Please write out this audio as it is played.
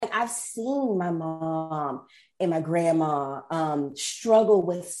I've seen my mom and my grandma struggle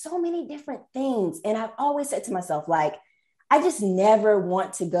with so many different things. And I've always said to myself, like, I just never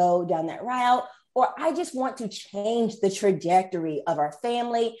want to go down that route, or I just want to change the trajectory of our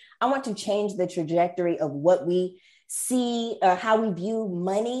family. I want to change the trajectory of what we see, how we view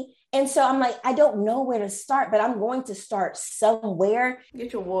money. And so I'm like, I don't know where to start, but I'm going to start somewhere.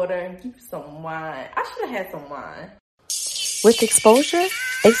 Get your water and keep some wine. I should have had some wine. With exposure,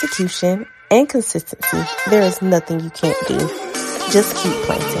 execution, and consistency, there is nothing you can't do. Just keep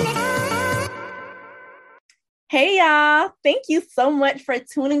planting. Hey y'all, thank you so much for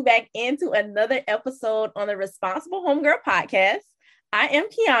tuning back into another episode on the Responsible Homegirl podcast. I am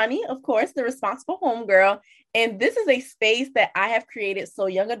Tionna, of course, the Responsible Homegirl, and this is a space that I have created so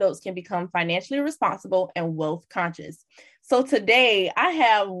young adults can become financially responsible and wealth conscious. So today I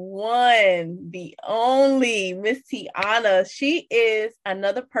have the only Miss Tionna. She is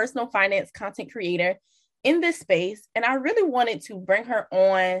another personal finance content creator in this space, and I really wanted to bring her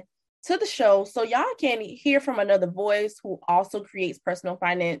on to the show so y'all can hear from another voice who also creates personal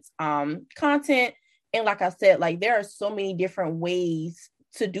finance content. And like I said, like there are so many different ways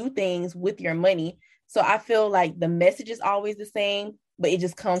to do things with your money. So I feel like the message is always the same, but it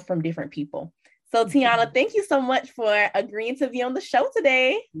just comes from different people. So Tionna, thank you so much for agreeing to be on the show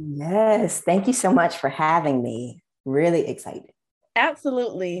today. Yes, thank you so much for having me. Really excited.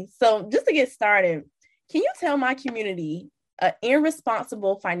 Absolutely. So just to get started, can you tell my community an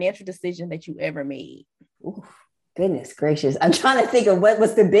irresponsible financial decision that you ever made? Ooh, goodness gracious. I'm trying to think of what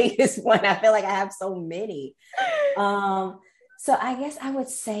was the biggest one. I feel like I have so many. So I guess I would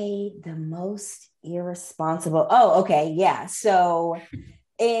say the most irresponsible. Oh, okay. Yeah. So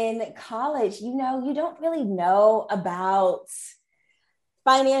in college, you don't really know about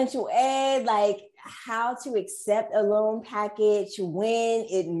financial aid, like how to accept a loan package, when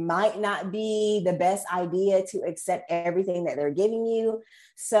it might not be the best idea to accept everything that they're giving you.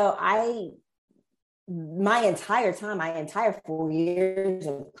 So my entire 4 years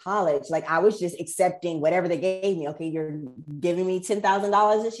of college, like I was just accepting whatever they gave me. Okay, you're giving me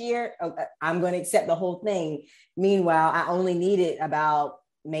 $10,000 this year. Okay, I'm going to accept the whole thing. Meanwhile, I only needed about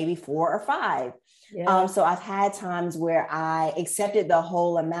maybe 4 or 5. Yeah. So I've had times where I accepted the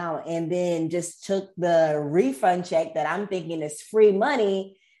whole amount and then just took the refund check that I'm thinking is free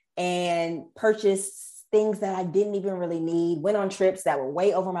money and purchased things that I didn't even really need, went on trips that were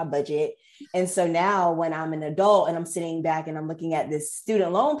way over my budget. And so now when I'm an adult and I'm sitting back and I'm looking at this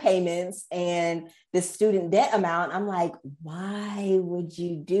student loan payments and this student debt amount, I'm like, why would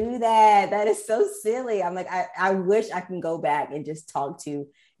you do that? That is so silly. I'm like, I wish I can go back and just talk to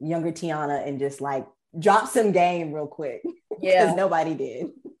younger Tionna and just like drop some game real quick. Yeah. Because nobody did.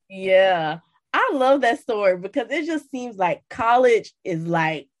 Yeah. I love that story because it just seems like college is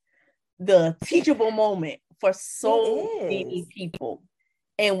like the teachable moment for so many people.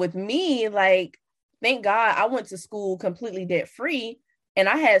 And with me, like, thank God I went to school completely debt free. And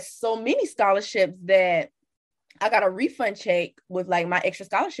I had so many scholarships that I got a refund check with like my extra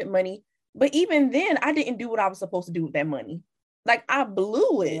scholarship money. But even then, I didn't do what I was supposed to do with that money. Like I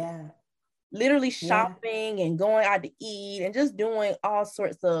blew it. Yeah. Literally shopping and going out to eat and just doing all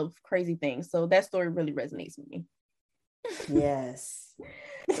sorts of crazy things. So that story really resonates with me. Yes.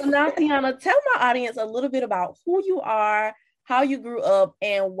 So now, Tionna, tell my audience a little bit about who you are, how you grew up,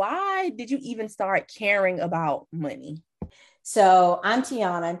 and why did you even start caring about money? So I'm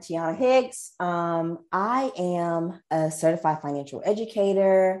Tionna Hicks. I am a certified financial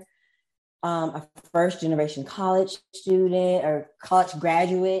educator, a first generation college student or college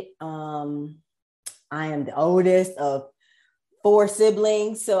graduate. I am the oldest of 4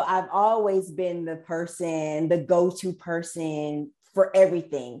 siblings. So I've always been the go-to person for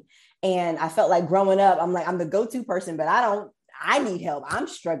everything. And I felt like growing up, I'm the go-to person, but I need help. I'm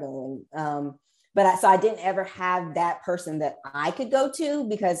struggling. So I didn't ever have that person that I could go to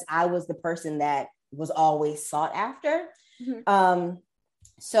because I was the person that was always sought after. Mm-hmm.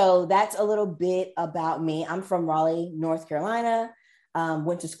 So that's a little bit about me. I'm from Raleigh, North Carolina.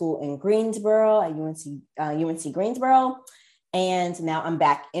 Went to school in Greensboro at UNC Greensboro. And now I'm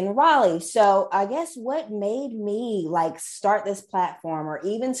back in Raleigh. So I guess what made me like start this platform or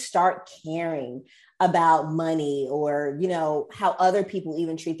even start caring about money or, how other people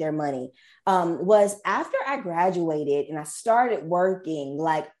even treat their money was after I graduated and I started working,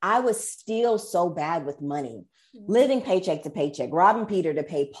 like I was still so bad with money, living paycheck to paycheck, robbing Peter to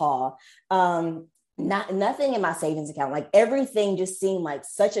pay Paul. Nothing in my savings account, like everything just seemed like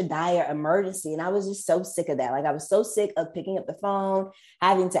such a dire emergency. And I was just so sick of that. Like I was so sick of picking up the phone,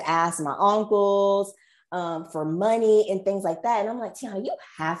 having to ask my uncles, for money and things like that. And I'm like, Tionna, you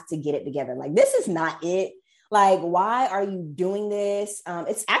have to get it together. Like, this is not it. Like, why are you doing this?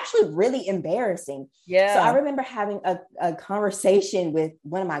 It's actually really embarrassing. Yeah. So I remember having a conversation with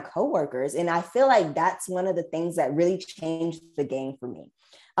one of my coworkers, and I feel like that's one of the things that really changed the game for me.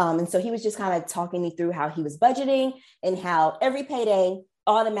 And so he was just kind of talking me through how he was budgeting and how every payday,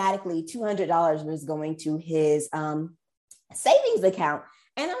 automatically $200 was going to his savings account.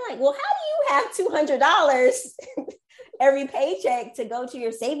 And I'm like, well, how do you have $200 every paycheck to go to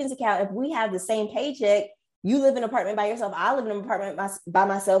your savings account if we have the same paycheck? You live in an apartment by yourself. I live in an apartment by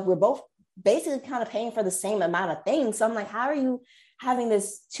myself. We're both basically kind of paying for the same amount of things. So I'm like, how are you having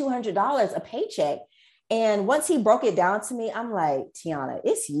this $200 a paycheck? And once he broke it down to me, I'm like, Tionna,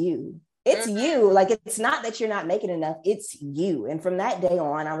 it's you. It's you. Like, it's not that you're not making enough. It's you. And from that day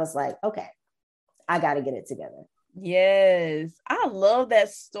on, I was like, okay, I got to get it together. Yes. I love that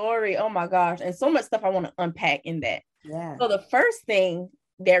story. Oh my gosh. And so much stuff I want to unpack in that. Yeah. So the first thing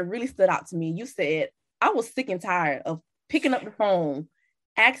that really stood out to me, you said, I was sick and tired of picking up the phone,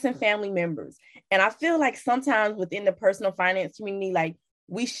 asking family members. And I feel like sometimes within the personal finance community, like,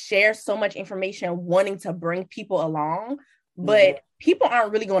 we share so much information wanting to bring people along, but people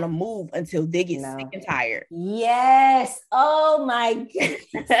aren't really going to move until they get sick and tired. Yes. Oh my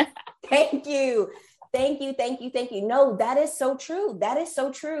goodness. Thank you. No, that is so true. That is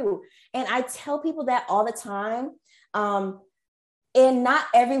so true. And I tell people that all the time. And not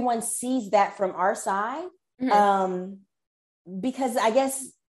everyone sees that from our side. Because I guess,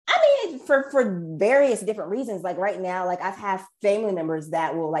 for various different reasons, like right now, like I've had family members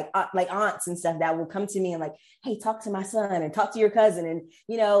that will like aunts and stuff that will come to me and like, hey, talk to my son and talk to your cousin and,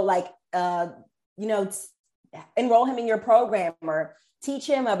 enroll him in your program or teach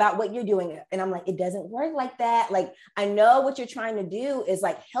him about what you're doing. And I'm like, it doesn't work like that. Like, I know what you're trying to do is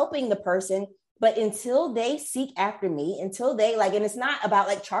like helping the person, but until they seek after me, until they like, and it's not about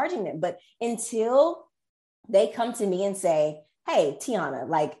like charging them, but until they come to me and say, hey, Tionna,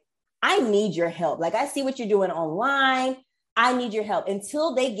 like, I need your help. Like, I see what you're doing online. I need your help.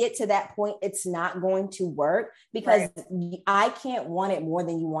 Until they get to that point, it's not going to work because I can't want it more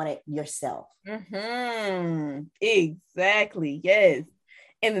than you want it yourself. Exactly. Yes.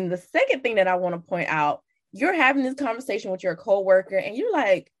 And then the second thing that I want to point out, you're having this conversation with your coworker and you're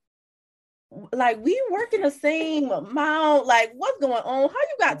like, we work in the same amount. Like, what's going on? How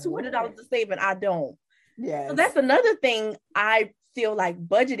you got $200 to save and I don't? Yeah. So that's another thing. I feel like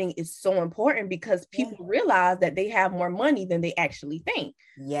budgeting is so important because people realize that they have more money than they actually think.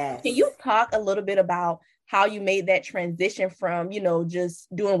 Yes. Can you talk a little bit about how you made that transition from, just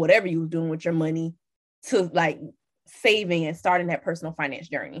doing whatever you were doing with your money to like saving and starting that personal finance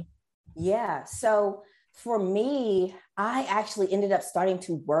journey? Yeah. So for me, I actually ended up starting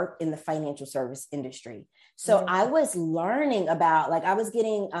to work in the financial service industry. So I was learning about, like, I was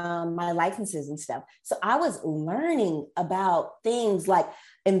getting my licenses and stuff. So I was learning about things like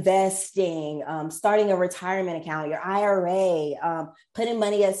investing, starting a retirement account, your IRA, putting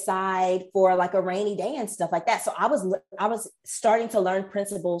money aside for like a rainy day and stuff like that. So I was starting to learn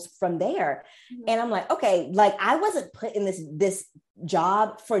principles from there. And I'm like, okay, like I wasn't put in this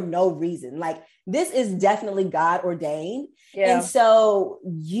job for no reason. Like, this is definitely God ordained. Yeah. And so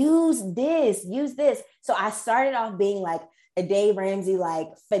use this. So I started off being like a Dave Ramsey, like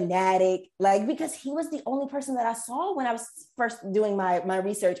fanatic, like, because he was the only person that I saw when I was first doing my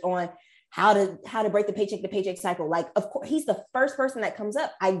research on how to break the paycheck to paycheck cycle. Like, of course, he's the first person that comes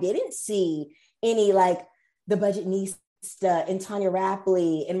up. I didn't see any like the Budgetnista and Tanya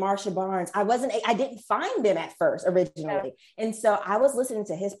Rapley and Marsha Barnes. I didn't find them at first originally. Yeah. And so I was listening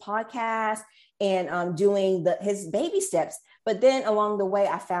to his podcast and doing his baby steps. But then along the way,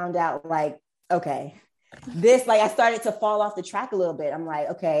 I found out like, okay, I started to fall off the track a little bit. I'm like,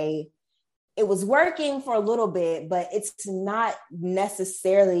 okay, it was working for a little bit, but it's not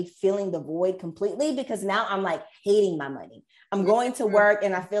necessarily filling the void completely because now I'm like hating my money. I'm going to work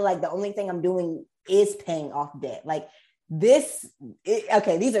and I feel like the only thing I'm doing is paying off debt. Like these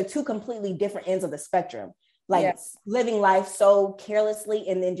are two completely different ends of the spectrum. Like living life so carelessly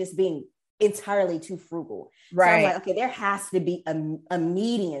and then just being entirely too frugal. Right. So I'm like, okay, there has to be a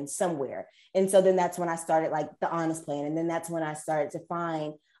median somewhere. And so then that's when I started like the honest plan. And then that's when I started to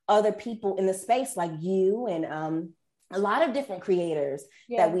find other people in the space like you and a lot of different creators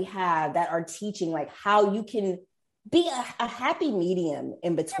that we have that are teaching like how you can be a happy medium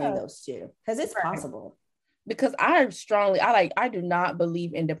in between those two, because it's possible. Because I do not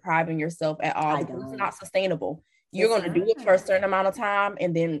believe in depriving yourself at all. It's not sustainable. You're going to do it for a certain amount of time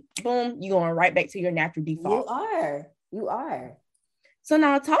and then boom, you're going right back to your natural default. You are. So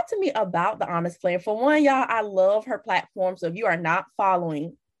now talk to me about the Honest Plan. For one, y'all, I love her platform. So if you are not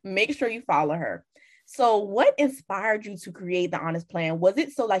following, make sure you follow her. So what inspired you to create the Honest Plan? Was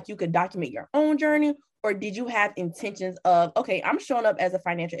it so like you could document your own journey, or did you have intentions of, okay, I'm showing up as a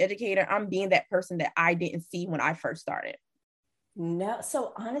financial educator. I'm being that person that I didn't see when I first started? No,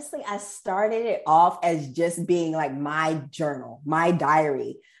 so honestly, I started it off as just being like my journal, my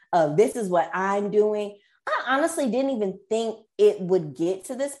diary of this is what I'm doing. I honestly didn't even think it would get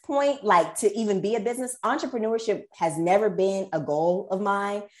to this point, like to even be a business. Entrepreneurship has never been a goal of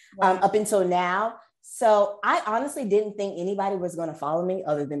mine up until now. So I honestly didn't think anybody was going to follow me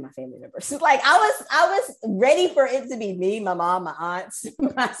other than my family members. Like I was ready for it to be me, my mom, my aunts,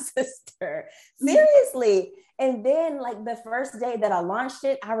 my sister. Seriously. And then like the first day that I launched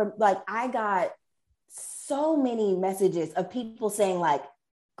it, I got so many messages of people saying like,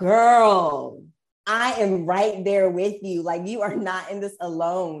 girl, I am right there with you. Like you are not in this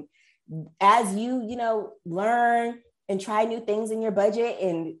alone. As you learn and try new things in your budget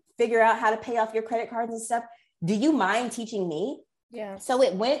and figure out how to pay off your credit cards and stuff, do you mind teaching me? Yeah. So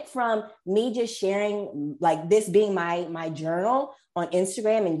it went from me just sharing like this being my journal on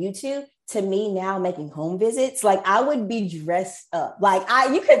Instagram and YouTube to me now making home visits. Like I would be dressed up. Like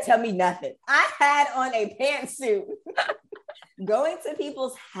you could tell me nothing. I had on a pantsuit going to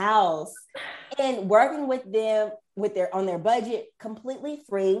people's house and working with them on their budget completely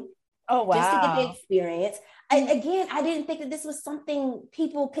free. Oh, wow. Just to get the experience. Again, I didn't think that this was something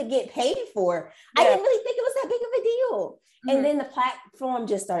people could get paid for. Yeah. I didn't really think it was that big of a deal. Mm-hmm. And then the platform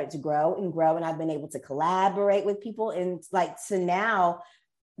just started to grow and grow, and I've been able to collaborate with people. And like, so now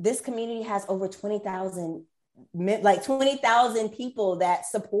this community has over 20,000 people that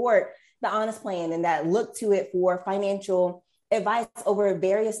support the Honest Plan and that look to it for financial advice over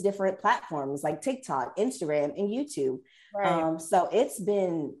various different platforms like TikTok, Instagram, and YouTube. Right. So it's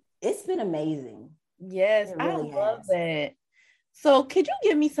been amazing. Yes, really I love that. So could you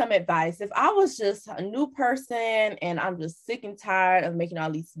give me some advice? If I was just a new person and I'm just sick and tired of making all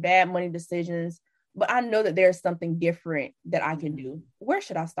these bad money decisions, but I know that there's something different that I can do, where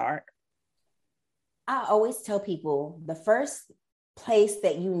should I start? I always tell people the first place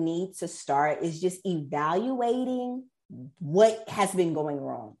that you need to start is just evaluating what has been going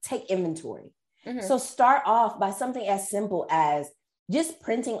wrong. Take inventory. Mm-hmm. So start off by something as simple as just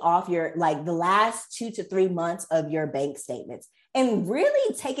printing off the last 2 to 3 months of your bank statements and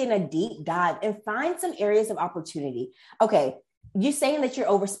really taking a deep dive and find some areas of opportunity. Okay, you're saying that you're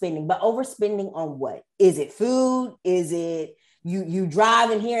overspending, but overspending on what? Is it food? Is it you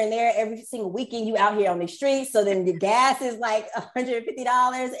driving here and there every single weekend? You out here on the streets, so then the gas is like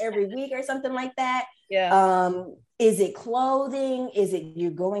 $150 every week or something like that. Yeah. Is it clothing? Is it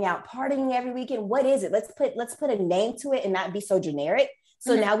you going out partying every weekend? What is it? Let's put a name to it and not be so generic.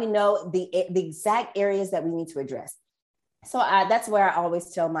 So now we know the exact areas that we need to address. So that's where I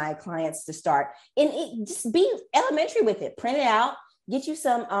always tell my clients to start, and just be elementary with it. Print it out, get you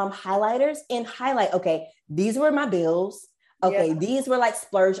some highlighters and highlight. Okay, these were my bills. Okay, yeah. These were like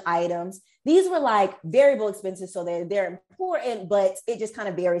splurge items. These were like variable expenses, so they're important, but it just kind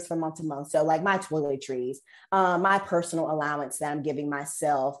of varies from month to month. So like my toiletries, my personal allowance that I'm giving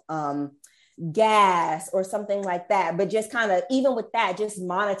myself, gas or something like that. But just kind of, even with that, just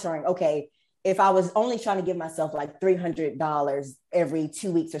monitoring, okay, if I was only trying to give myself like $300 every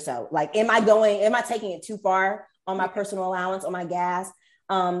 2 weeks or so, like, am I taking it too far on my personal allowance, on my gas?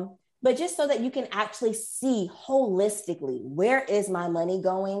 But just so that you can actually see holistically, where is my money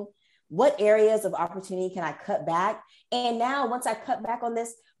going? What areas of opportunity can I cut back? And now once I cut back on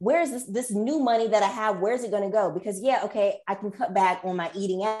this, where is this new money that I have? Where's it going to go? Because okay, I can cut back on my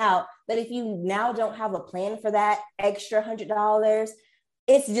eating out. But if you now don't have a plan for that extra $100,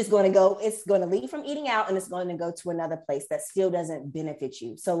 it's just going to leave from eating out and it's going to go to another place that still doesn't benefit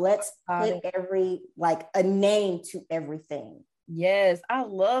you. So let's put a name to everything. Yes, I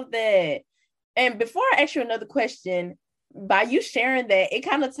love that. And before I ask you another question, by you sharing that, it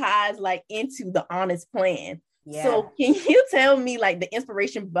kind of ties like into the Honest Plan. Yeah. So can you tell me like the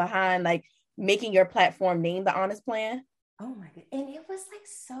inspiration behind like making your platform name the Honest Plan? Oh my God. And it was like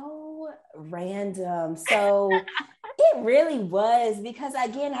so random. So it really was, because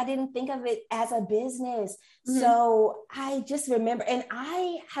again, I didn't think of it as a business. Mm-hmm. So I just remember, and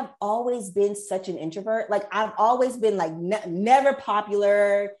I have always been such an introvert. Like I've always been like never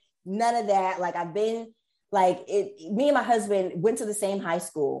popular, none of that. Like I've been like me and my husband went to the same high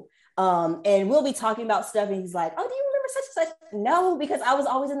school. And we'll be talking about stuff and he's like, oh, do you remember such and such? No, because I was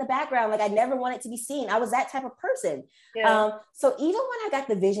always in the background. Like I never wanted to be seen. I was that type of person. Yeah. So even when I got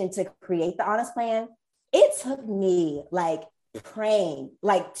the vision to create the Honest Plan, it took me like praying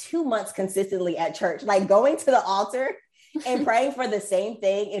like 2 months consistently at church, like going to the altar and praying for the same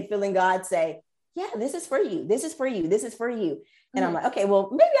thing and feeling God say, yeah, this is for you. This is for you. This is for you. And I'm like, okay, well,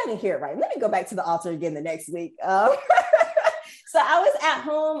 maybe I didn't hear it right. Let me go back to the altar again the next week. So I was at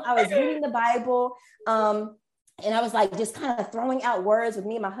home, I was reading the Bible, and I was like, just kind of throwing out words with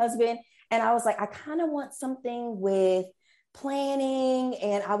me and my husband. And I was like, I kind of want something with planning.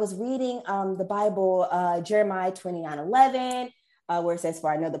 And I was reading the Bible, Jeremiah 29:11, where it says, for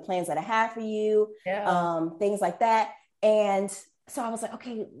I know the plans that I have for you, things like that. And so I was like,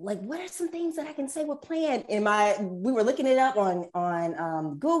 okay, like what are some things that I can say with plan? We were looking it up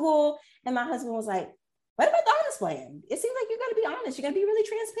on Google, and my husband was like, what about the honest plan? It seems like you're going to be honest. You're going to be really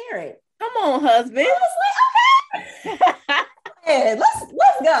transparent. Come on, husband. I was like, okay,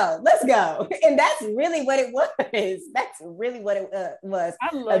 let's go. And that's really what it was. That's really what it was.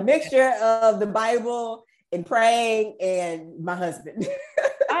 A mixture of the Bible and praying and my husband.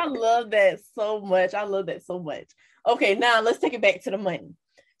 I love that so much. Okay, now let's take it back to the money.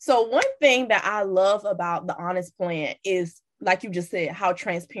 So one thing that I love about the honest plan is, like you just said, how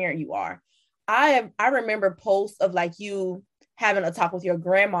transparent you are. I remember posts of like you having a talk with your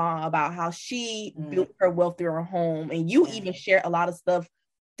grandma about how she built her wealth through her home, and you even share a lot of stuff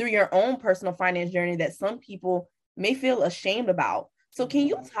through your own personal finance journey that some people may feel ashamed about. So can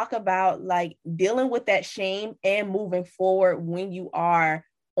you talk about like dealing with that shame and moving forward when you are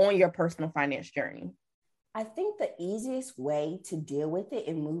on your personal finance journey? I think the easiest way to deal with it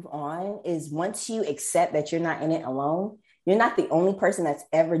and move on is once you accept that you're not in it alone. You're not the only person that's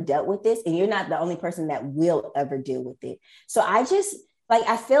ever dealt with this, and you're not the only person that will ever deal with it. So I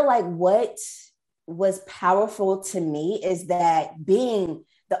feel like what was powerful to me is that being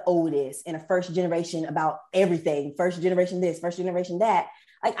the oldest in a first generation about everything, first generation this, first generation that,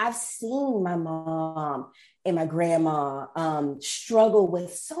 like I've seen my mom and my grandma struggle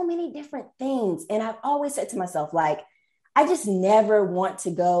with so many different things. And I've always said to myself, like, I just never want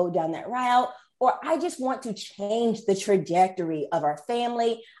to go down that route, or I just want to change the trajectory of our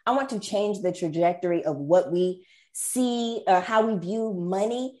family. I want to change the trajectory of what we see, how we view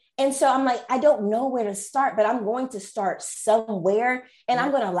money. And so I'm like, I don't know where to start, but I'm going to start somewhere, and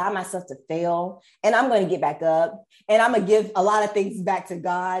I'm going to allow myself to fail, and I'm going to get back up, and I'm going to give a lot of things back to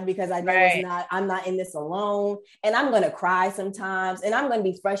God, because I know I'm not in this alone, and I'm going to cry sometimes, and I'm going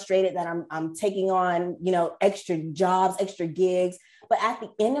to be frustrated that I'm taking on, extra jobs, extra gigs. But at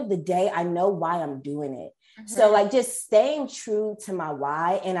the end of the day, I know why I'm doing it. So like just staying true to my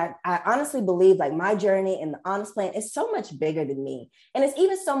why. And I honestly believe like my journey and the honest plan is so much bigger than me. And it's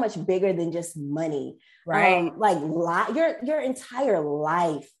even so much bigger than just money. Right. Your entire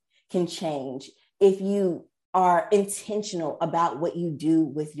life can change if you are intentional about what you do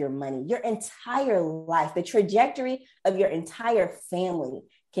with your money. Your entire life, the trajectory of your entire family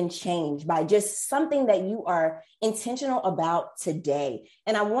can change by just something that you are intentional about today.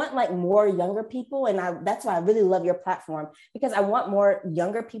 And I want like more younger people. And that's why I really love your platform, because I want more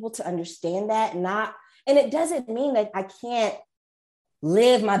younger people to understand that. And it doesn't mean that I can't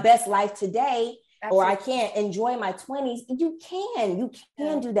live my best life today. Absolutely. Or I can't enjoy my 20s. You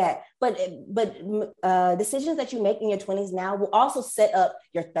can do that. But decisions that you make in your 20s now will also set up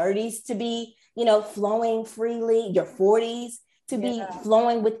your 30s to be, flowing freely, your 40s to be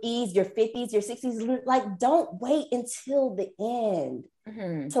flowing with ease, your 50s, your 60s. Like, don't wait until the end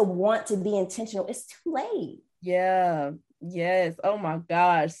to want to be intentional. It's too late. Yeah. Yes. Oh my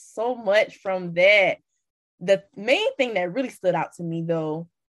gosh. So much from that. The main thing that really stood out to me though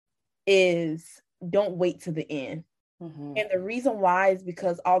is don't wait to the end. And the reason why is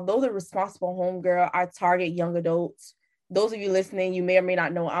because although the responsible homegirl, I target young adults. Those of you listening, you may or may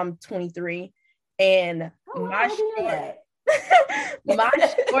not know I'm 23, and my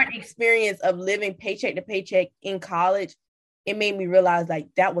short experience of living paycheck to paycheck in college, it made me realize like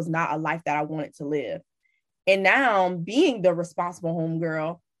that was not a life that I wanted to live. And now being the responsible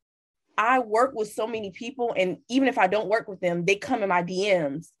homegirl, I work with so many people, and even if I don't work with them, they come in my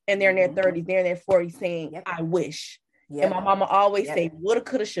DMs and they're in their 30s, they're in their 40s saying, I wish. And my mama always say, woulda,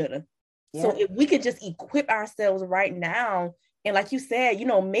 coulda, shoulda. So if we could just equip ourselves right now, and like you said,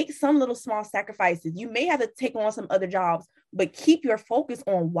 make some little small sacrifices. You may have to take on some other jobs, but keep your focus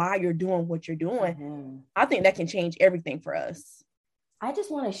on why you're doing what you're doing. I think that can change everything for us. I just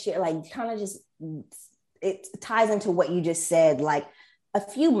want to share, like, kind of just, it ties into what you just said. Like, a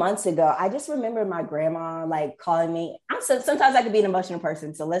few months ago, I just remember my grandma like calling me. Sometimes I could be an emotional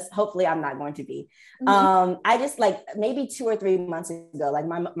person, so hopefully I'm not going to be. I just like maybe 2 or 3 months ago, like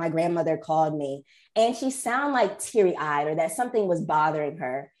my grandmother called me, and she sounded like teary-eyed, or that something was bothering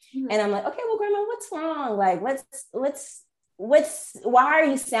her. And I'm like, okay, well, grandma, what's wrong? Like, why are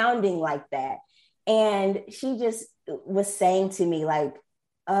you sounding like that? And she just was saying to me, like,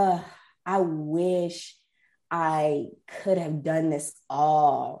 I wish I could have done this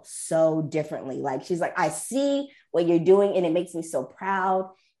all so differently. Like, she's like, I see what you're doing and it makes me so proud,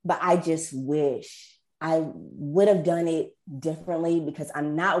 but I just wish I would have done it differently because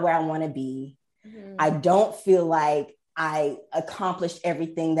I'm not where I want to be. Mm-hmm. I don't feel like I accomplished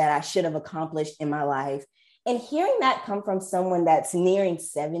everything that I should have accomplished in my life. And hearing that come from someone that's nearing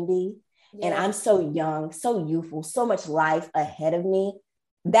 70, and I'm so young, so youthful, so much life ahead of me,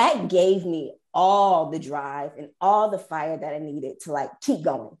 that gave me all the drive and all the fire that I needed to like keep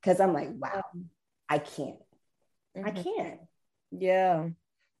going. Cause I'm like, wow, I can't. Mm-hmm. I can't. Yeah.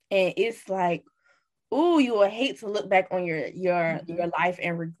 And it's like, ooh, you will hate to look back on your life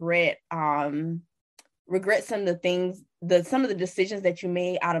and regret some of the things, some of the decisions that you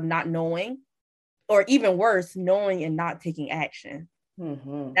made out of not knowing, or even worse, knowing and not taking action.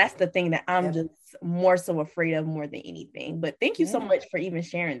 Mm-hmm. That's the thing that I'm just more so afraid of more than anything. But thank you so much for even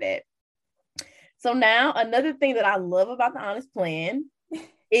sharing that. So now another thing that I love about the Honest Plan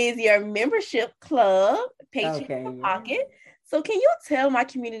is your membership club, Paycheck to Pocket. So can you tell my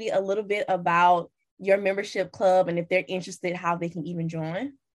community a little bit about your membership club, and if they're interested, how they can even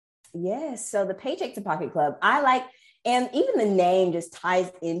join? Yes. So the Paycheck to Pocket Club, I like, and even the name just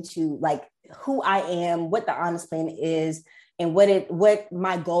ties into like who I am, what the Honest Plan is, and what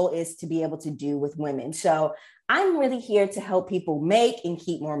my goal is to be able to do with women. So I'm really here to help people make and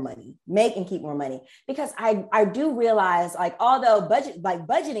keep more money, because I do realize, like, although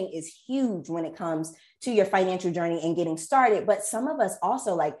budgeting is huge when it comes to your financial journey and getting started, but some of us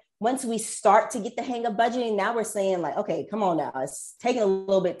also, like, once we start to get the hang of budgeting, now we're saying like, okay, come on now, it's taking a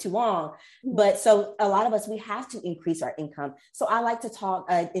little bit too long. But so a lot of us, we have to increase our income. So I like to talk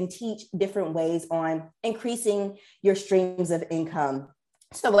and teach different ways on increasing your streams of income.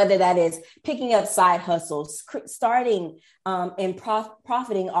 So whether that is picking up side hustles, starting and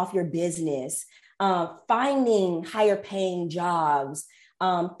profiting off your business, finding higher paying jobs,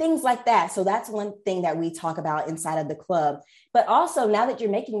 things like that. So that's one thing that we talk about inside of the club. But also, now that you're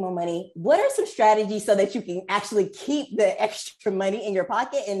making more money, what are some strategies so that you can actually keep the extra money in your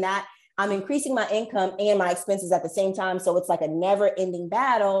pocket and not, I'm increasing my income and my expenses at the same time. So it's like a never ending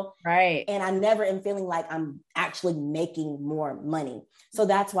battle. Right. And I never am feeling like I'm actually making more money. So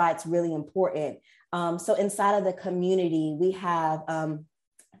that's why it's really important. So inside of the community, we have,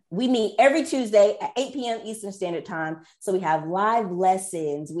 we meet every Tuesday at 8 p.m. Eastern Standard Time. So we have live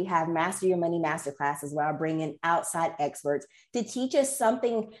lessons. We have Master Your Money Masterclasses where I bring in outside experts to teach us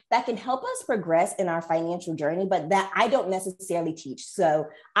something that can help us progress in our financial journey, but that I don't necessarily teach. So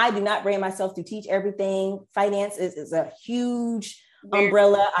I do not brand myself to teach everything. Finance is a huge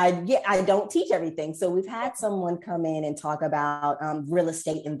umbrella. I don't teach everything. So we've had someone come in and talk about real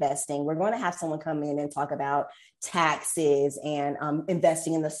estate investing. We're going to have someone come in and talk about taxes and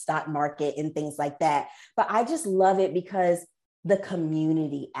investing in the stock market and things like that. But I just love it because the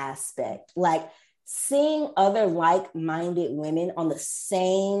community aspect, like seeing other like-minded women on the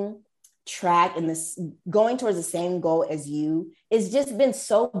same track and this going towards the same goal as you, it's just been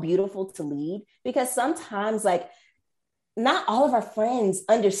so beautiful to lead, because sometimes, like, not all of our friends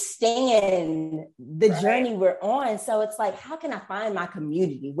understand the journey we're on. So it's like, how can I find my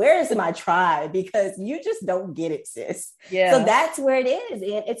community? Where is my tribe? Because you just don't get it, sis. Yeah. So that's where it is.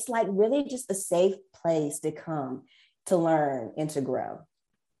 And it's like really just a safe place to come to learn and to grow.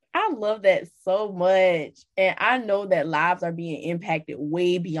 I love that so much. And I know that lives are being impacted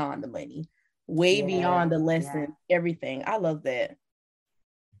way beyond the money, way beyond the lesson, everything. I love that.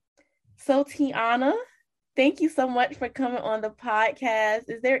 So Tionna, thank you so much for coming on the podcast.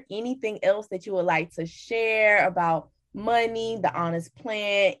 Is there anything else that you would like to share about money, the Honest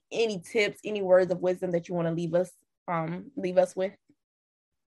Plan, any tips, any words of wisdom that you want to leave us with?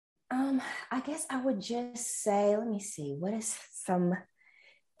 I guess I would just say, let me see, what is something,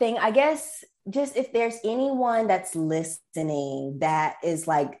 I guess, just if there's anyone that's listening that is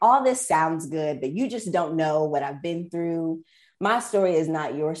like, all this sounds good, but you just don't know what I've been through. My story is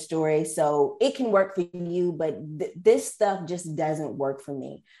not your story. So it can work for you, but this stuff just doesn't work for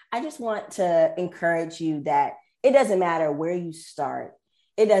me. I just want to encourage you that it doesn't matter where you start.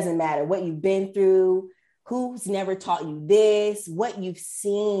 It doesn't matter what you've been through, who's never taught you this, what you've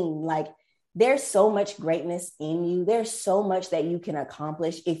seen. Like, there's so much greatness in you. There's so much that you can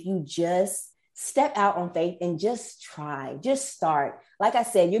accomplish if you just step out on faith and just try, just start. Like I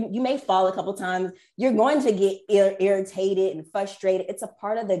said, you may fall a couple times. You're going to get irritated and frustrated. It's a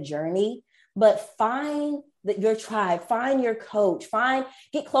part of the journey, but find your tribe, find your coach,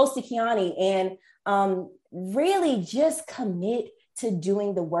 get close to Kiani and really just commit to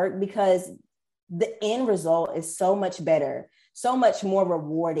doing the work, because the end result is so much better, so much more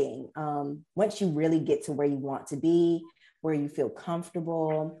rewarding once you really get to where you want to be, where you feel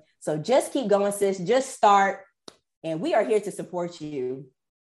comfortable. So just keep going, sis. Just start. And we are here to support you.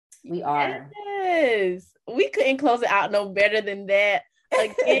 We are. Yes. We couldn't close it out no better than that.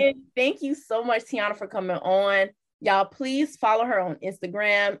 Again, thank you so much, Tionna, for coming on. Y'all, please follow her on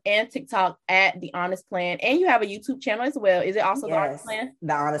Instagram and TikTok at The Honest Plan. And you have a YouTube channel as well. Is it also The Honest Plan?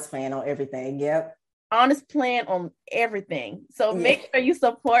 The Honest Plan on everything. Yep. Honest Plan on everything. So make sure you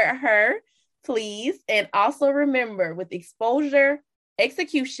support her, please. And also remember, with exposure,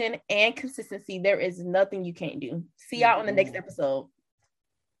 execution, and consistency, there is nothing you can't do. See y'all on the next episode.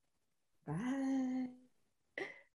 Bye.